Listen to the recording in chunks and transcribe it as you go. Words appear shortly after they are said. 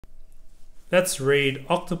Let's read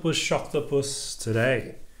Octopus Shocktopus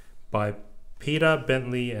today by Peter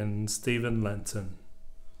Bentley and Steven Lenton.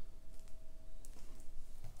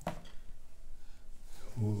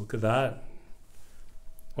 Ooh, look at that.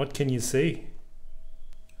 What can you see?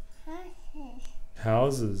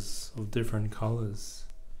 Houses of different colors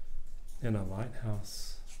in a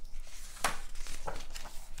lighthouse.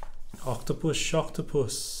 Octopus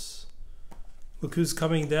Shocktopus. Look who's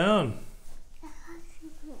coming down.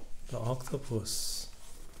 The octopus.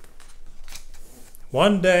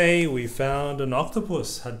 One day we found an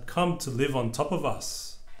octopus had come to live on top of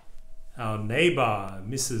us. Our neighbor,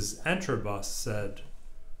 Mrs. Antrobus, said,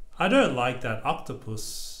 "I don't like that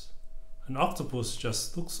octopus. An octopus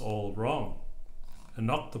just looks all wrong. An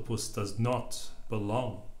octopus does not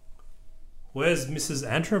belong." Where's Mrs.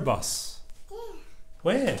 Antrobus? There.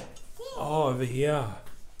 Where? There. Oh, over here.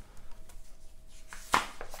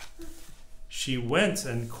 She went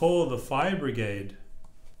and called the fire brigade.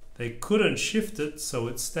 They couldn't shift it, so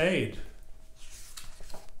it stayed.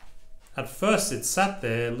 At first it sat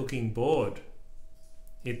there looking bored.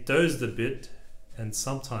 It dozed a bit and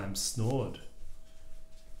sometimes snored.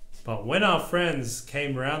 But when our friends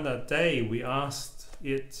came round that day, we asked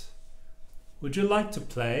it, "Would you like to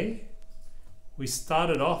play?" We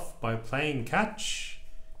started off by playing catch,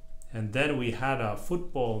 and then we had a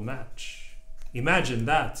football match. Imagine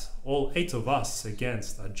that, all 8 of us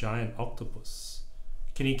against a giant octopus.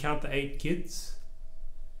 Can you count the 8 kids?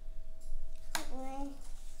 1,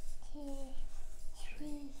 2,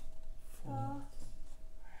 3, 4,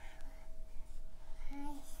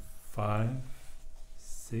 5,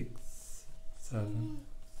 6, 7,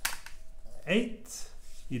 8.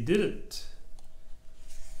 You did it.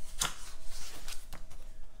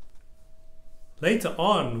 Later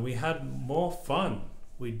on, we had more fun.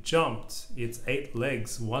 We jumped its 8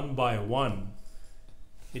 legs one by one.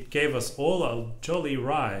 It gave us all a jolly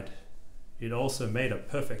ride. It also made a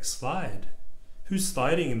perfect slide. Who's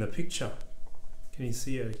sliding in the picture? Can you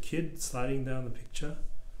see a kid sliding down the picture?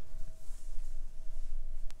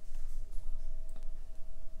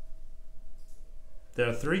 There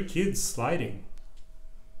are 3 kids sliding.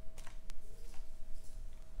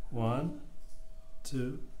 1,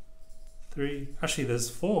 2, 3. Actually,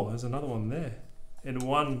 there's 4. There's another one there. And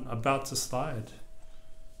one about to slide.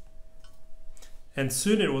 And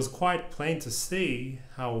soon it was quite plain to see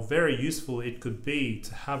how very useful it could be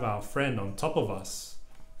to have our friend on top of us,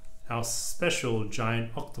 our special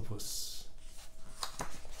giant octopus.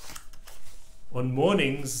 On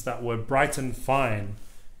mornings that were bright and fine,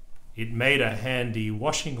 it made a handy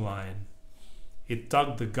washing line. It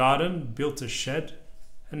dug the garden, built a shed,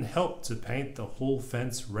 and helped to paint the whole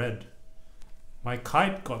fence red. My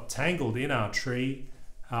kite got tangled in our tree.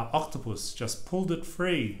 Our octopus just pulled it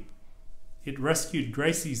free. It rescued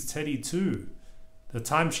Gracie's teddy too, the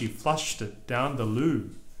time she flushed it down the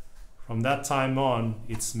loo. From that time on,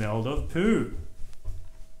 it smelled of poo.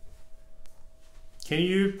 Can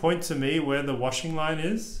you point to me where the washing line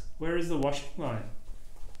is? Where is the washing line?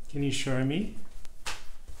 Can you show me?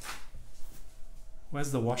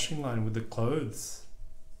 Where's the washing line with the clothes?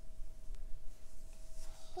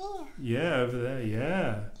 here. Yeah, over there,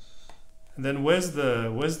 yeah. And then where's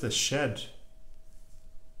the shed?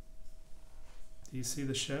 Do you see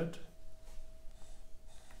the shed?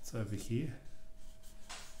 It's over here.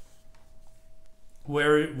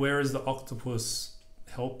 Where is the octopus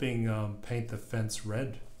helping paint the fence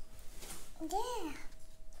red? There.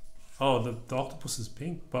 Oh, the octopus is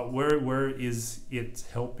pink, but where is it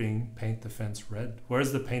helping paint the fence red?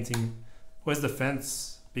 Where's the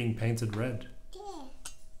fence being painted red? There.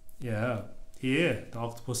 Yeah, here. The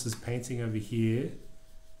octopus is painting over here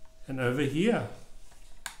and over here.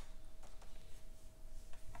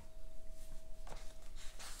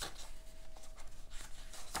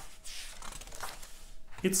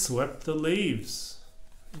 It swept the leaves,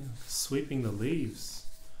 sweeping the leaves.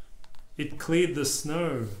 It cleared the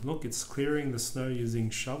snow. Look, it's clearing the snow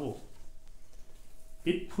using shovel.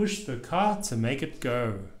 It pushed the car to make it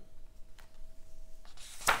go.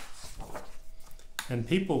 And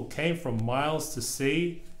people came from miles to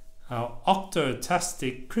see our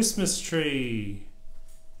octotastic Christmas tree.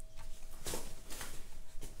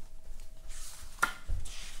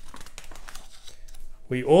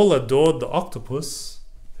 We all adored the octopus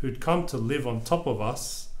who'd come to live on top of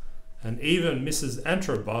us, and even Mrs.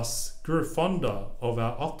 Antrobus grew fonder of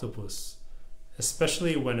our octopus,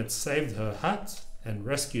 especially when it saved her hat and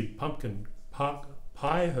rescued Pumpkin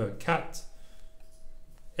Pie, her cat.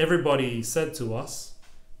 Everybody said to us,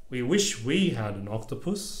 "We wish we had an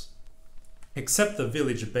octopus," except the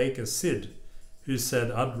village baker Sid, who said,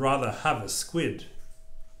 "I'd rather have a squid."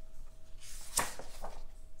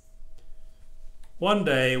 One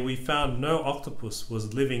day we found no octopus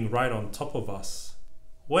was living right on top of us.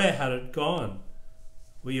 Where had it gone?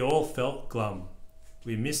 We all felt glum.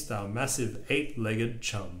 We missed our massive 8-legged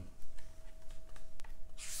chum.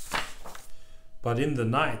 But in the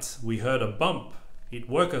night we heard a bump. It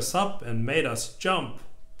woke us up and made us jump.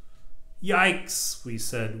 Yikes, we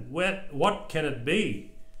said. What can it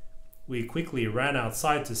be? We quickly ran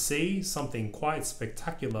outside to see something quite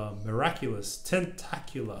spectacular, miraculous,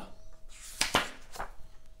 tentacular.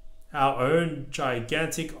 Our own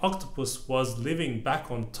gigantic octopus was living back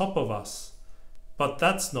on top of us. But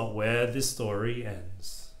that's not where this story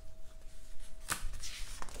ends.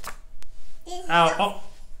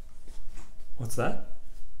 What's that?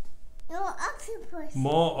 More octopus.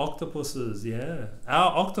 More octopuses, yeah.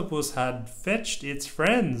 Our octopus had fetched its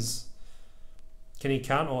friends. Can you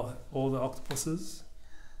count all the octopuses?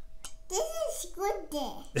 This is squid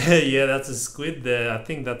there. Yeah, that's a squid there. I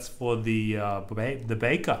think that's for the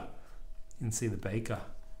baker. You can see the baker.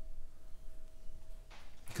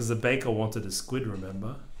 Because the baker wanted a squid,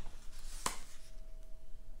 remember?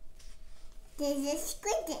 There's a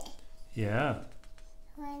squid there. Yeah.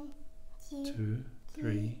 1, 2,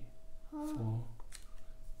 3, 4,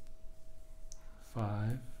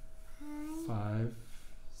 5, 5,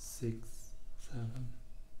 6, 7,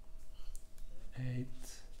 8,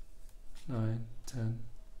 9, 10.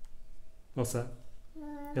 What's that?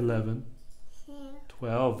 11,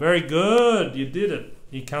 12. Very good. You did it.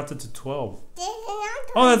 You counted to 12. There's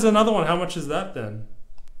another Oh, there's another one. How much is that then?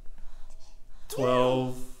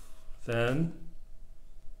 12. Then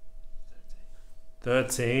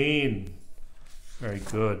 13. Very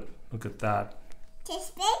good. Look at that. There's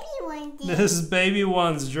baby one there. There's baby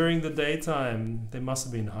ones during the daytime. They must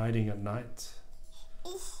have been hiding at night.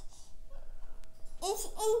 It's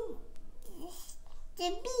in the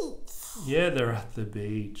beach. Yeah, they're at the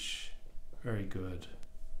beach. Very good.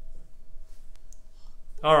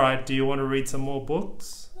 All right, do you want to read some more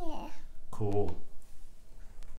books? Yeah. Cool.